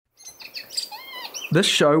This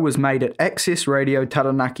show was made at Access Radio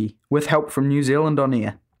Taranaki with help from New Zealand On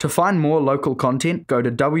Air. To find more local content, go to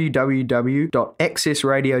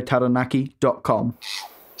www.accessradiotaranaki.com.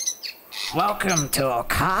 Welcome to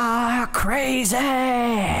Car Crazy.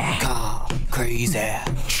 Car crazy,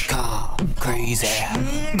 car crazy,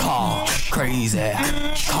 car crazy,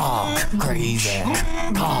 car crazy,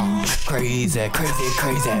 car crazy,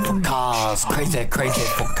 crazy for cars, crazy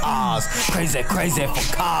for cars, crazy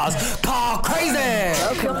for cars, car crazy.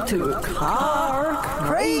 Welcome to Car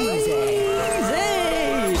Crazy.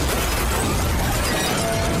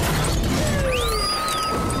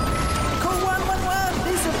 Call 111.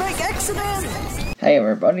 There's a big accident. Hey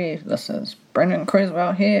everybody, this is Brendan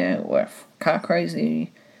Cresswell here with Car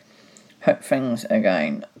Crazy. Hope things are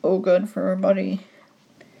going all good for everybody.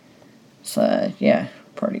 So yeah,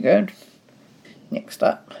 pretty good. Next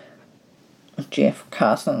up, Jeff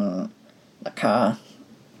Carson, the car.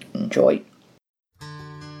 Enjoy.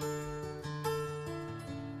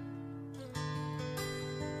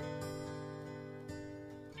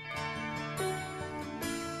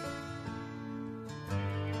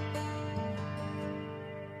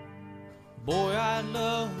 Boy, I'd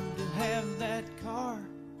love to have that car,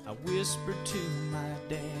 I whispered to my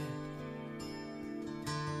dad.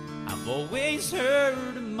 I've always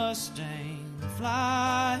heard a Mustang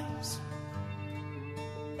flies.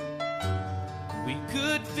 We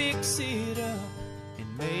could fix it up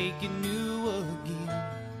and make it new again.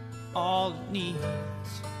 All it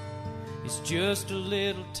needs is just a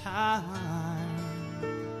little time.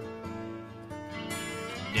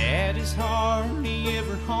 Dad is hardly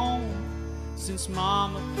ever home since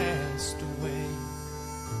Mama passed away.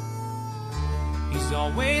 He's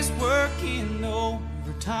always working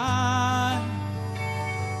overtime.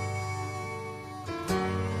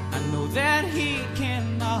 I know that he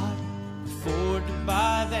cannot afford to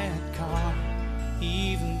buy that car,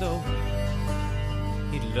 even though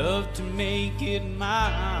he'd love to make it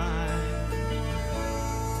mine.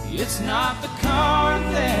 It's not the car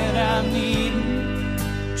that I'm needing,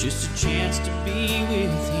 just a chance to be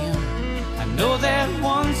with him. I know that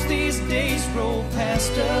once these days roll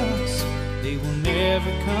past us, they will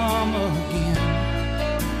never come again.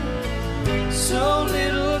 So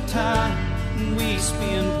little time, and we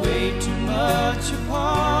spend way too much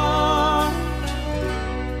apart.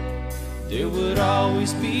 There would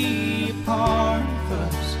always be a part of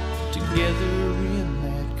us together in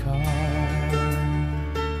that car.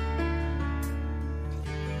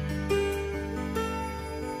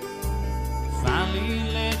 Finally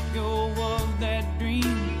let go of that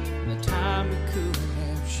dream, the time we could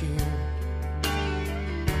have shared.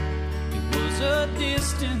 It was a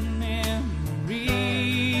distant memory,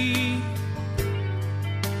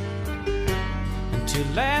 until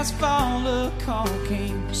last fall a call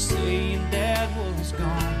came saying Dad was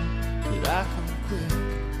gone. Could I come quick?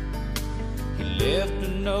 He left a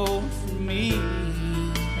note for me.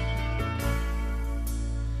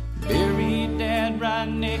 Buried Dad right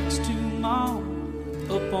next to Mom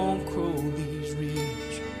up on Crowley's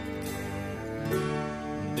Ridge.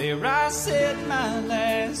 There I said my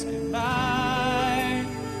last goodbye.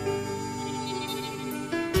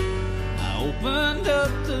 I opened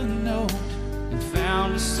up the note and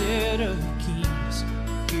found a set of keys.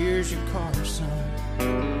 Here's your car, son.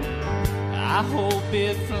 I hope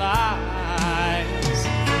it flies.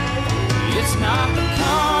 It's not the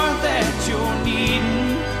car that you're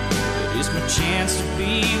needing, but it's my chance to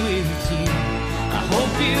be with you. I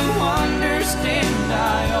hope you understand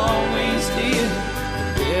I always did the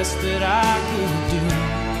best that I could do.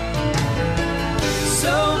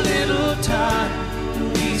 So little time, and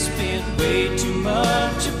we spent way too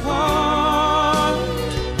much apart.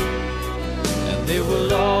 And there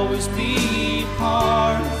will always be a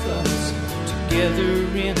part of us together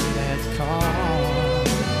in that car.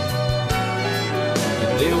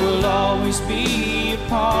 And there will always be a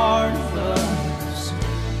part of us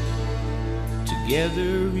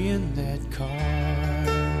together in that car.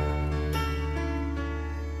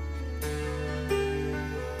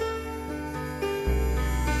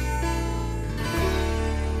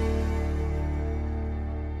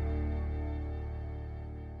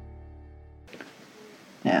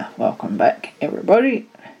 Now, welcome back everybody.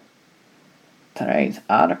 Today's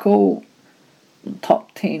article,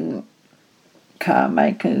 top 10 car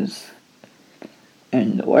makers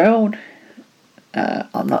in the world.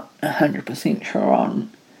 I'm not 100% sure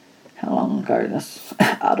on how long ago this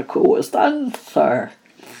article was done, so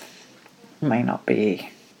it may not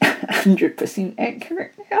be 100%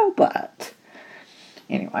 accurate now, but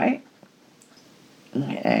anyway.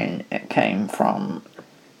 And it came from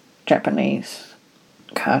Japanese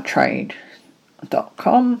car trade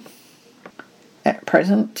Cresswell.com. At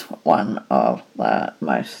present, one of the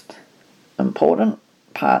most important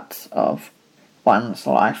parts of one's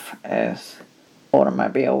life is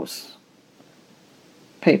automobiles.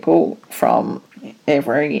 People from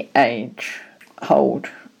every age hold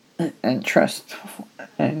interest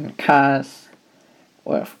in cars,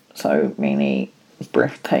 with so many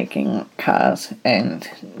breathtaking cars and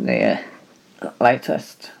their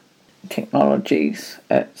latest technologies.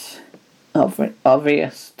 It's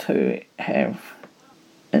obvious to have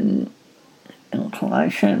an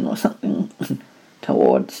inclination or something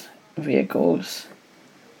towards vehicles.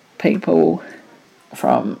 People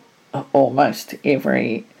from almost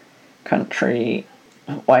every country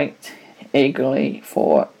wait eagerly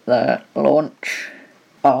for the launch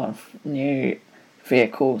of new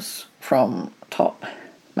vehicles from top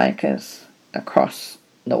makers across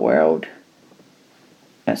the world,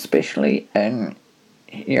 especially in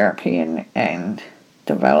European and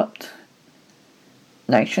developed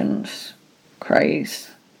nations.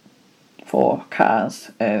 Craze for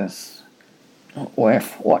cars is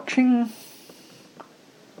worth watching.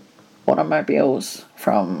 Automobiles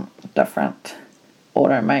from different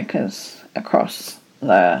automakers across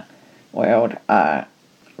the world are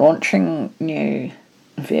launching new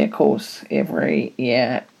vehicles every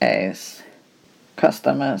year, as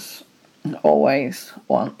customers always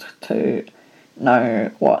want to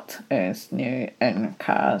know what is new in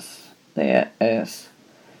cars. There is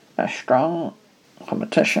a strong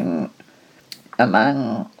competition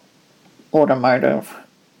among automotive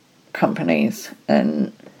companies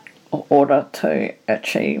in order to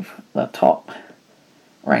achieve the top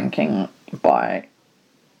ranking by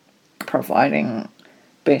providing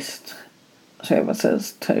best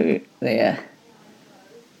services to their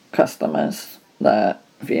customers. The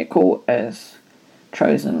vehicle is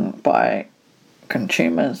chosen by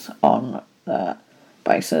consumers on the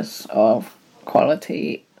basis of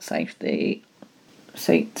quality, safety,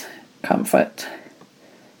 seat comfort,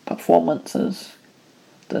 performances,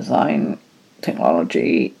 design,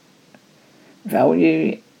 technology,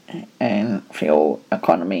 value, and fuel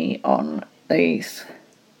economy. On these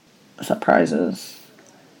surprises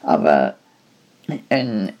other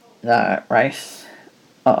in the race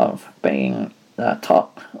of being the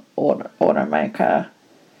top automaker,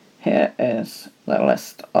 here is the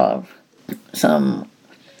list of some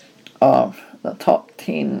of the top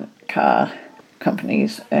 10 car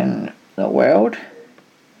companies in the world.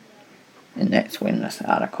 And that's when this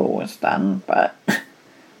article was done, but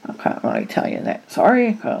I can't really tell you that,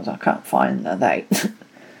 sorry, because I can't find the date.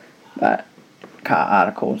 But car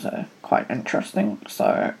articles are quite interesting.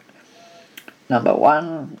 So, number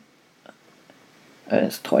 1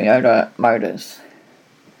 is Toyota Motors.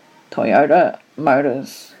 Toyota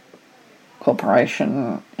Motors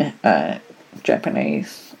Corporation, a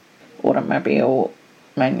Japanese automobile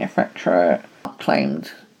manufacturer,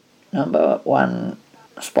 claimed number 1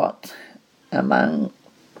 spot among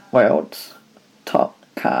world's top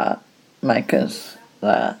car makers.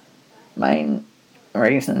 The main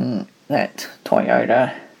reason that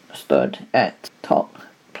Toyota stood at top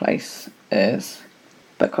place is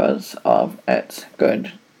because of its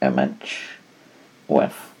good image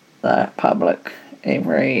with the public.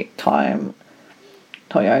 Every time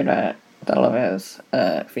Toyota delivers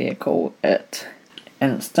a vehicle, it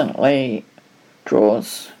instantly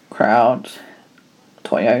draws crowds.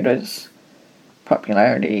 Toyota's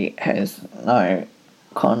popularity has no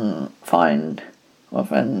confined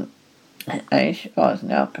within Asia, is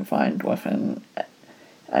now confined within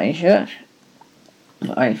Asia,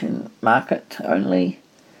 the Asian market only.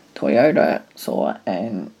 Toyota saw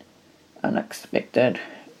an unexpected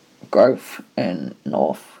growth in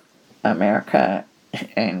North America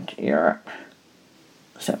and Europe,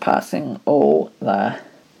 surpassing all the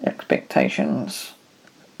expectations.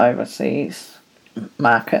 Overseas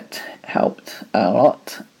market helped a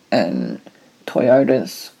lot in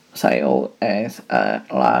Toyota's sale, as a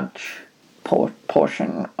large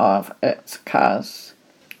portion of its cars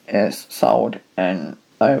is sold in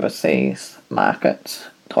overseas markets.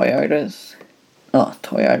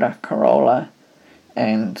 Toyota Corolla,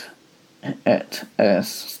 and it is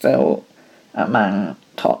still among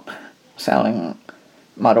top selling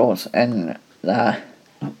models in the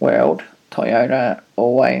world. Toyota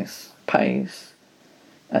always pays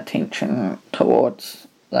attention towards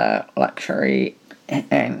the luxury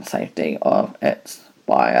and safety of its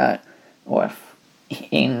buyer, with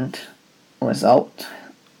end result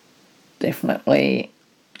definitely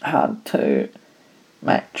hard to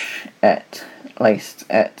match, at least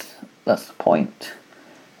at this point.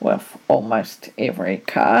 With almost every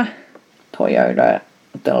car Toyota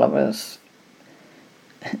delivers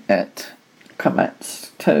it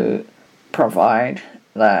commits to provide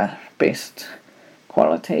the best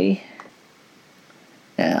quality.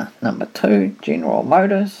 Now, number 2, General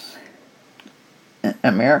Motors.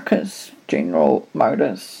 America's General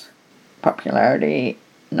Motors, popularity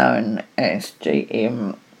known as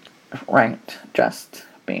GM, ranked just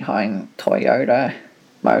behind Toyota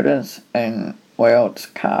Motors in world's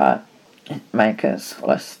car makers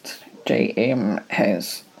list. GM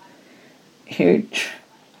has huge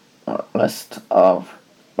list of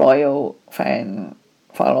loyal fan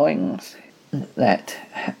followings that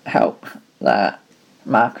help the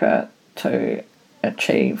market to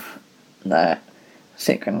achieve the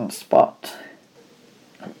second spot.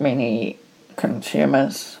 Many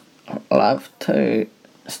consumers love to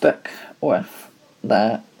stick with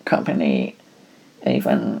the company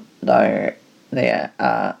even though there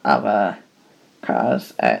are other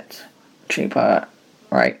cars at cheaper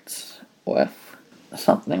rates with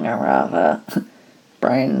something or other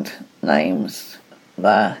brand names.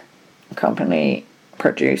 The company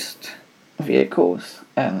produced vehicles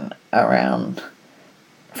in around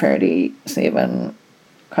 37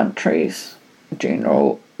 countries.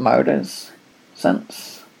 General Motors,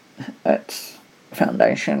 since its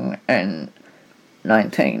foundation in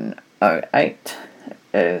 1908,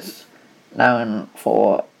 is known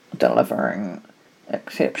for delivering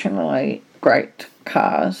exceptionally great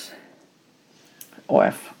cars,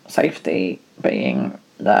 with safety being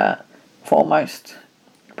the foremost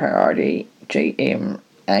priority. GM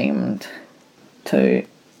aimed to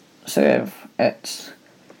serve its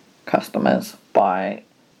customers by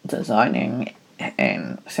designing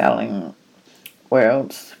and selling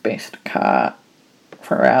world's best car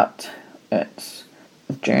throughout its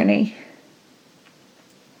journey.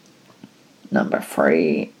 Number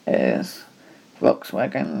 3 is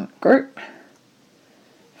Volkswagen Group.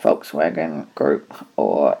 Volkswagen Group,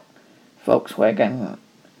 or Volkswagen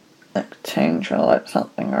Exchange, or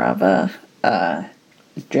something or other, a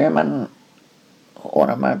German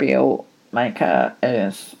automobile maker,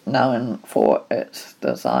 is known for its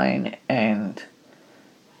design and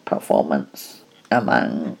performance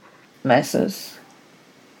among masses.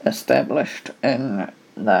 Established in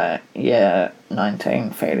the year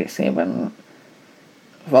 1937,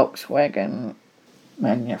 Volkswagen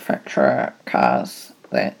manufacture cars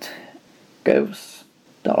that gives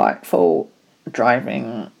delightful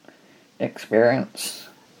driving experience.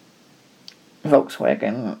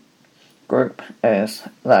 Volkswagen Group is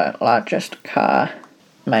the largest car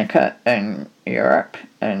maker in Europe.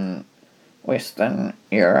 In Western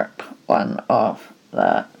Europe, one of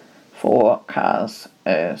the 4 cars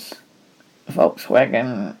is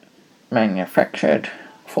Volkswagen manufactured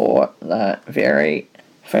for the very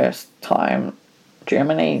first time.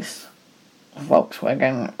 Germany's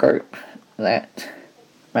Volkswagen Group that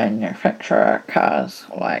manufacture cars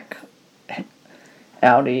like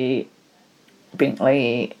Audi,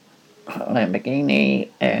 Bentley, Lamborghini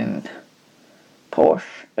and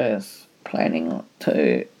Porsche is planning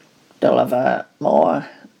to deliver more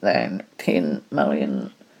than 10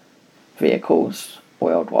 million vehicles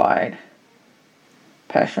worldwide.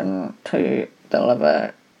 Passion to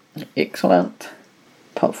deliver excellent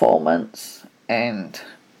performance and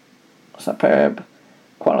superb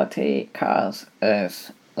quality cars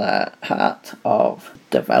is the heart of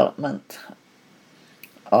development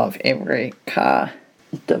of every car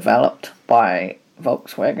developed by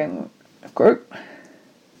Volkswagen Group.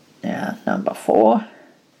 Now, number 4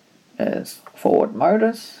 is Ford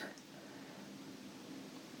Motors.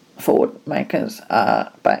 Ford makers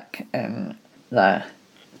are back in the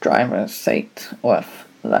driver's seat with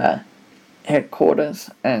the headquarters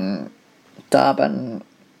in Durban.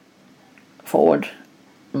 Ford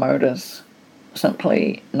Motors,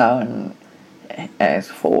 simply known as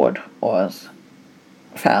Ford, was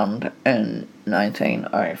found in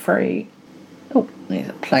 1903. Oh, there's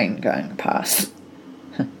a plane going past.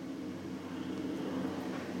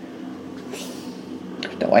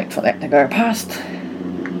 Have to wait for that to go past.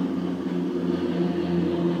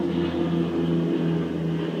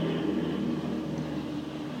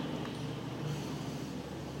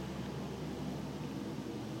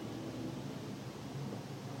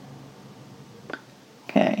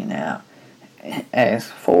 Okay, now, as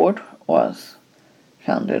Ford was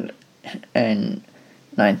founded in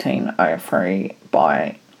 1903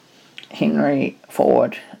 by Henry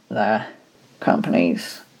Ford, the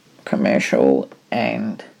company's commercial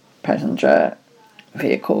and passenger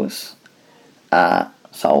vehicles are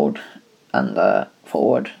sold under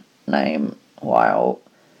Ford name, while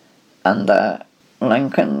under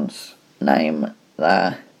Lincoln's name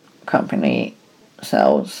the company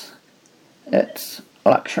sells its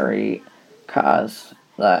luxury cars,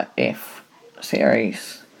 the F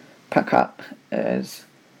Series pickup is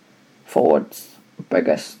Ford's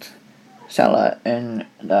biggest seller in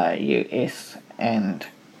the US and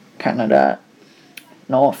Canada,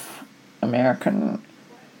 North American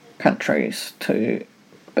countries, to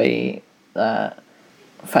be the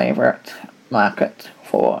favourite market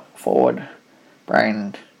for Ford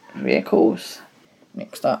brand vehicles.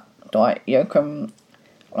 Next up, Dwight Yoakam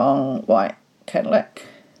long white Cadillac.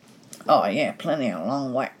 Oh yeah, plenty of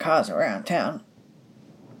long white cars around town.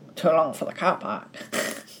 Too long for the car park.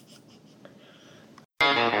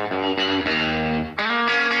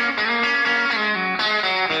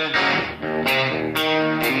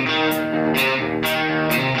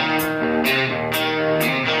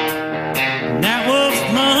 That was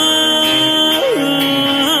fun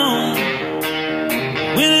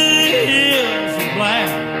when the hills were black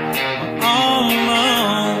all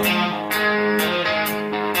alone,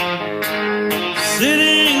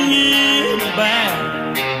 sitting in the back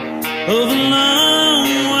of a long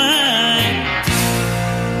white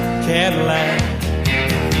Cadillac.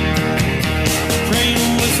 Train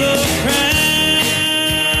whistle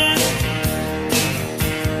crash,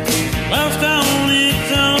 lost on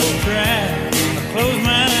its own track. Close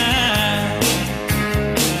my eyes,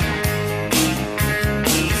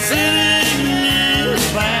 sitting in the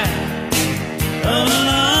back of a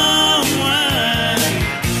long white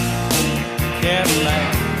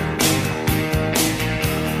Cadillac.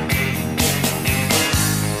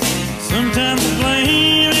 Sometimes I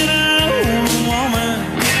blame it on a woman,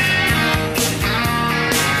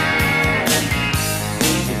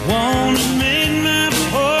 the one that made my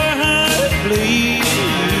poor heart bleed.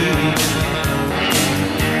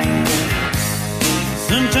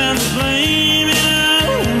 Sometimes I blame it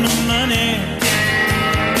on the money,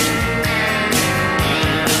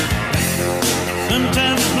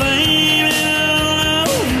 sometimes I blame it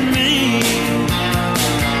on me.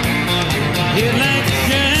 Headlights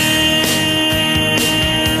shine,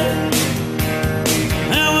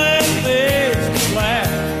 highway fades to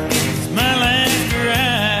black. It's my last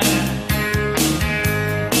ride,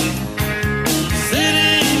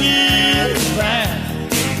 sitting in the back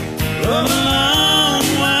of a long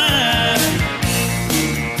white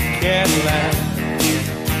Cadillac.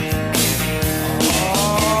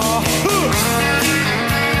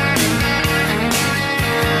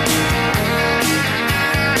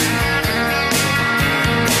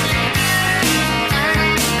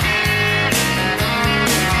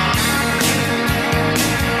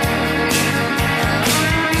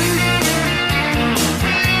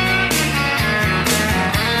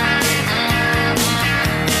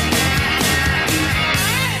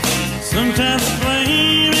 Sometimes I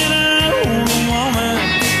blame it on a woman,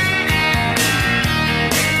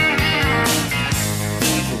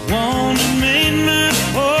 the one that made my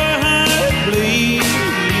poor heart bleed.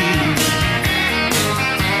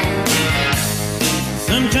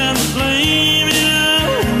 Sometimes I blame it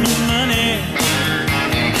on the money,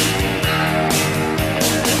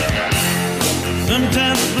 sometimes I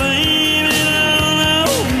blame it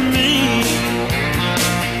on me.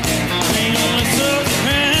 Ain't only so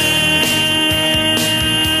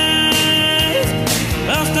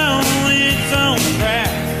lost on its own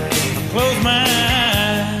track. I close my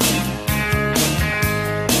eyes,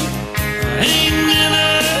 I ain't never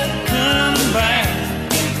coming back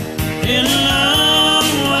in a long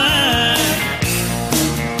white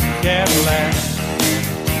Cadillac.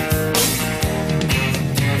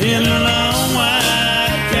 In a long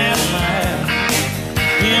white Cadillac.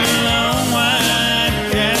 In a long white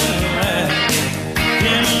Cadillac.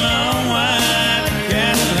 In a long white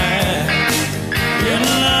Cadillac. In a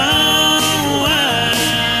long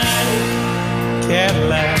white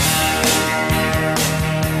Cadillac.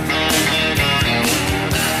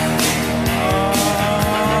 Oh,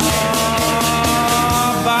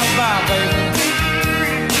 bye-bye, baby.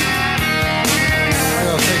 I'm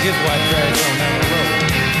gonna take his white trash on down the road.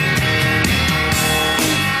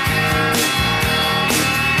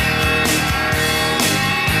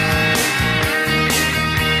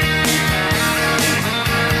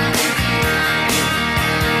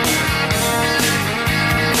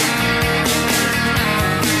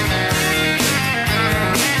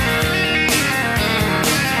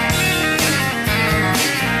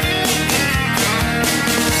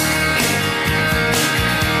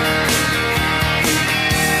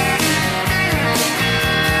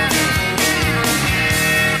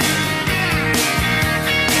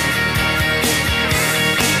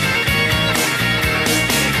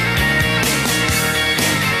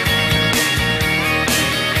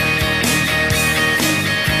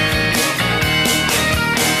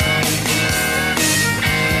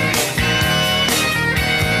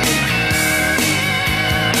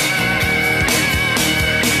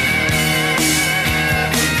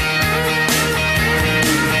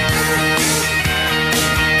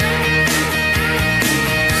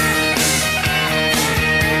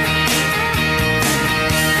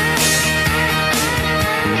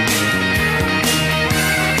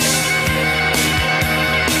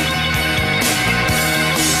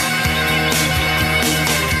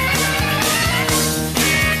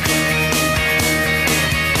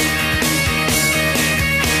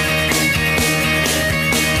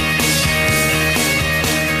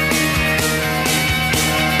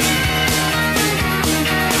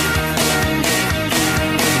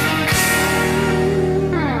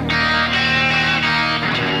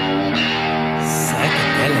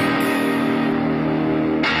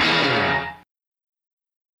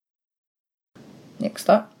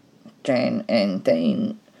 Jan and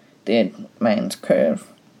Dean Dead Man's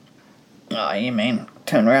Curve. Oh, you mean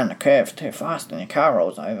turn around the curve too fast and your car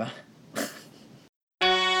rolls over.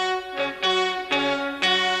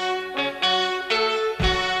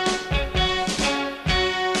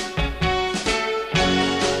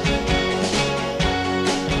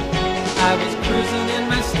 I was cruising in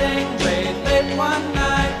my Stingray late one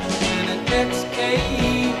night, and an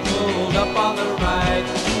XKE pulled up on the right.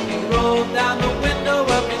 He rolled down the window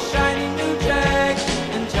of his shiny new Jag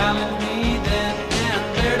and challenged me then and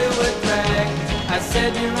there to a drag. I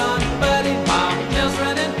said, "You're on, buddy, my mill's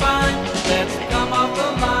running fine. Let's come off the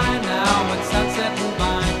line now when sunset and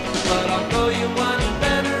blind. But I'll throw you one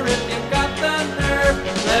better if you've got the nerve.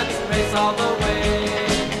 Let's race all the way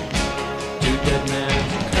to Dead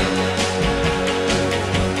Man's Curve."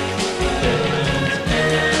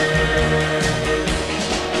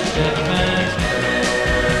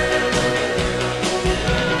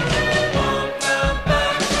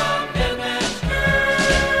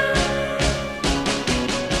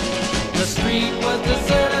 The street was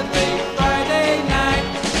deserted late Friday night.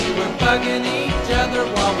 We were bugging each other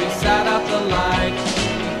while we sat out the light.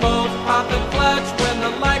 We both popped the clutch when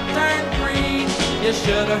the light turned green. You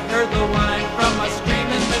should have heard the whine from a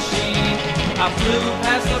screaming machine. I flew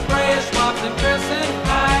past the Braille Schwabs and Chris and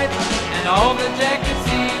Hyde, and all the Jack could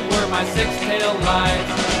see were my six-tail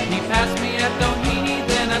lights. He passed me at Doheny,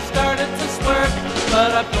 then I started to swerve,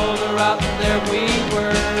 but I pulled her out and there we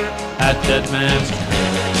were at Dead Man's Curve.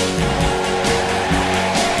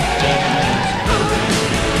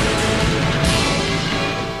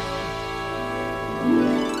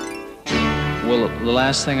 Well, the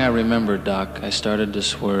last thing I remember, Doc, I started to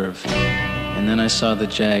swerve, and then I saw the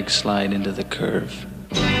Jag slide into the curve.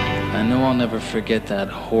 I know I'll never forget that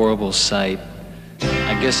horrible sight.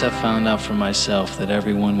 I guess I found out for myself that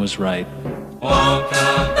everyone was right. Won't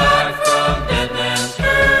come back from Dead Man's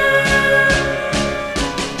Curve.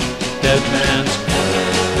 Dead Man's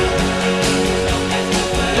Curve.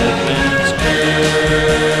 Dead Man's Curve.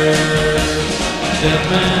 Dead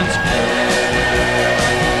Man's Curve.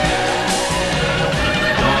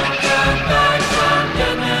 Won't come back from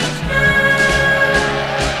Dead Man's Curve.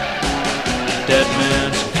 Dead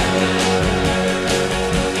Man's Curve.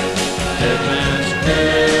 Dead Man's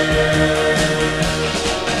Curve.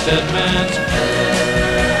 Dead Man's Curve.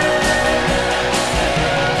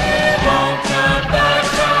 Won't come back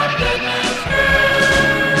from Dead Man's Curve.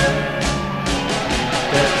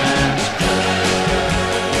 Dead Man's Curve.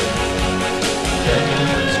 Dead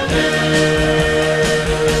Man's Curve.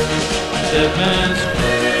 Dead Man's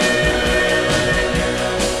Curve.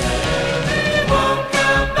 Won't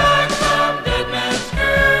come back from Dead Man's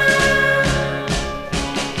Curve.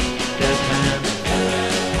 Dead Man's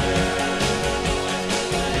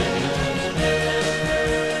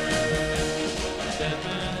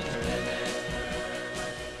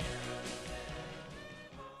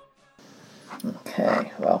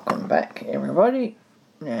Okay, welcome back everybody.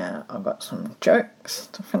 Now I've got some jokes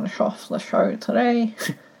to finish off the show today.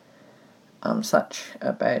 I'm such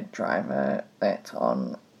a bad driver that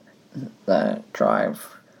on the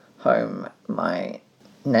drive home my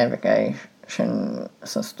navigation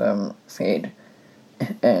system said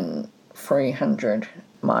in 300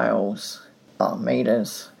 miles or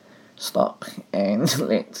meters stop and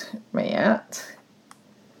let me out.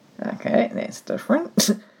 Okay, that's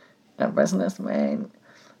different. A businessman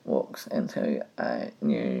walks into a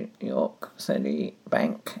New York City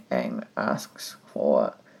bank and asks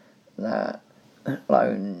for the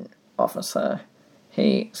loan officer.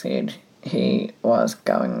 He said he was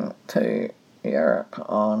going to Europe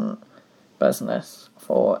on business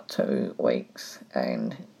for 2 weeks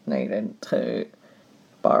and needed to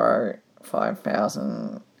borrow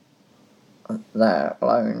 $5,000. The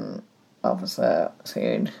loan officer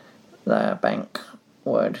said the bank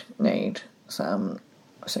would need some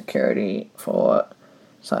security for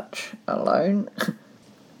such a loan.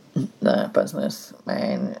 The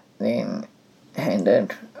businessman then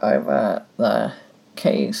handed over the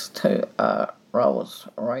keys to a Rolls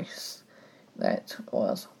Royce that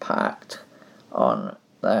was parked on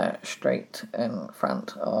the street in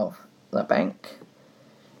front of the bank.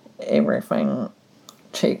 Everything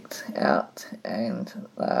checked out and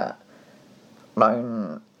the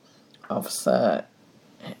loan officer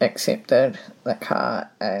accepted the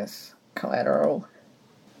car as collateral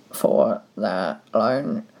for the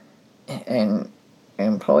loan. An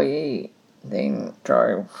employee then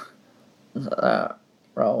drove the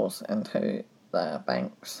Rolls into the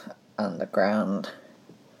bank's underground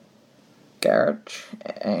garage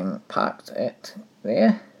and parked it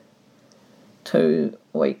there. 2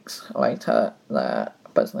 weeks later, the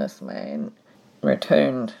businessman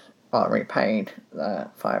repaid the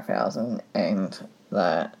 $5,000 and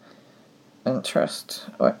the interest,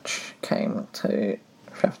 which came to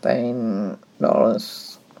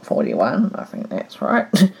 $15.41. I think that's right.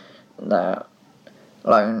 The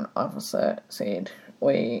loan officer said,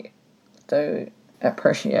 "We do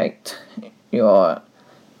appreciate your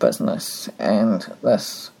business and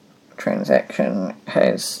this transaction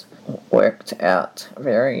has worked out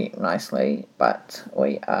very nicely, but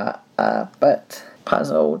we are a bit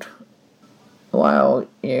puzzled. While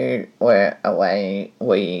you were away,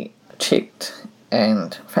 we checked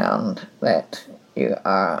and found that you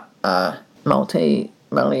are a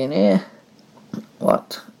multi-millionaire.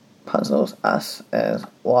 What puzzles us is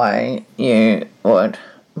why you would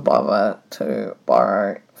bother to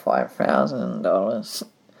borrow $5,000.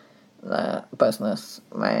 The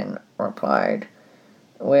businessman replied,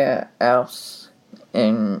 "Where else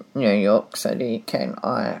in New York City can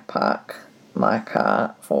I park my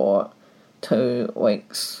car for 2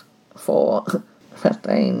 weeks for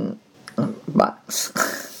 $15?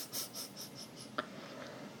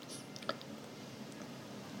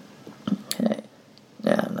 Okay,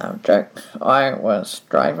 now no joke. I was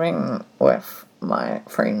driving with my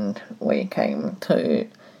friend. We came to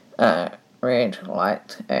a red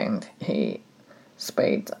light and he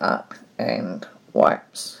speeds up and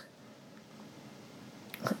whips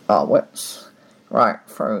right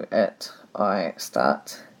through it. I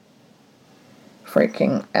start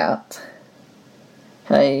freaking out.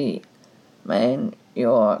 Hey man,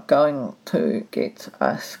 you're going to get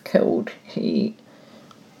us killed." He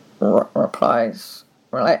replies,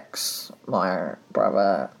 "Relax, my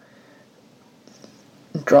brother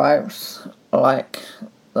drive like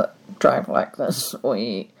this.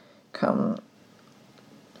 We come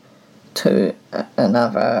to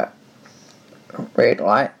another red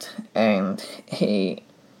light and he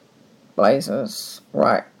blazes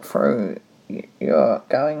right through. You're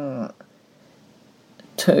going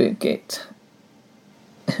to get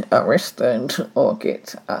arrested or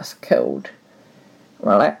get us killed.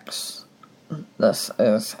 Relax. This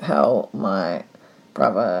is how my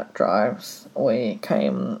brother drives. We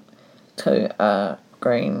came to a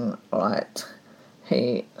green light.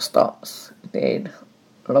 He stops dead,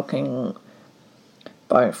 looking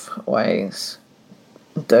both ways.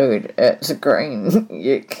 Dude, it's green.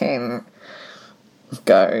 You can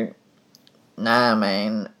go." "Nah,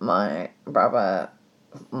 man, my brother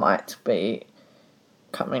might be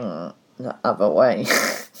coming the other way."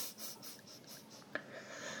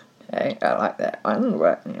 Okay, I like that one,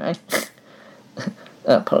 but anyway.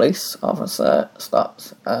 A police officer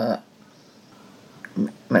stops a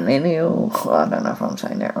millennial, I don't know if I'm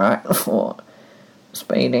saying that right, for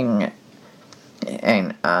speeding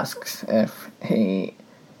and asks if he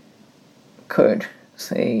could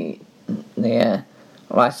see their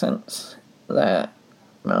license. The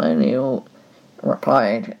millennial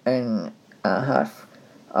replied in a huff,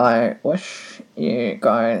 "I wish you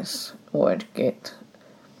guys would get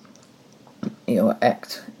your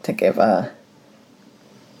act together.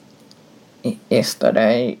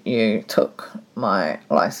 Yesterday you took my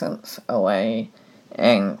license away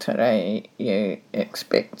and today you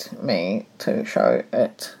expect me to show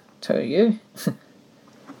it to you."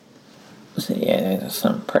 So yeah, there's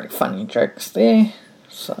some pretty funny jokes there.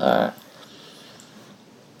 So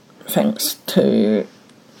thanks to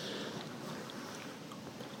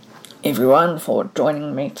everyone for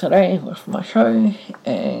joining me today with my show,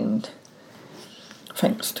 and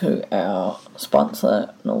thanks to our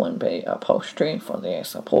sponsor, Norman B Upholstery, for their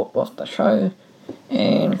support with the show.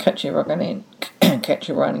 And catch you again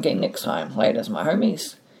next time. Laters, my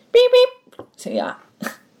homies. Beep beep. See ya.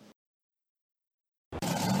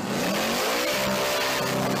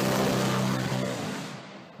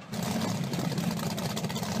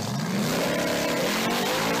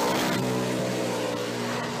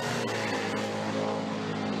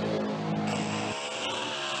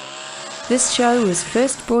 This show was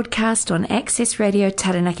first broadcast on Access Radio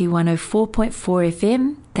Taranaki 104.4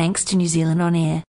 FM, thanks to New Zealand On Air.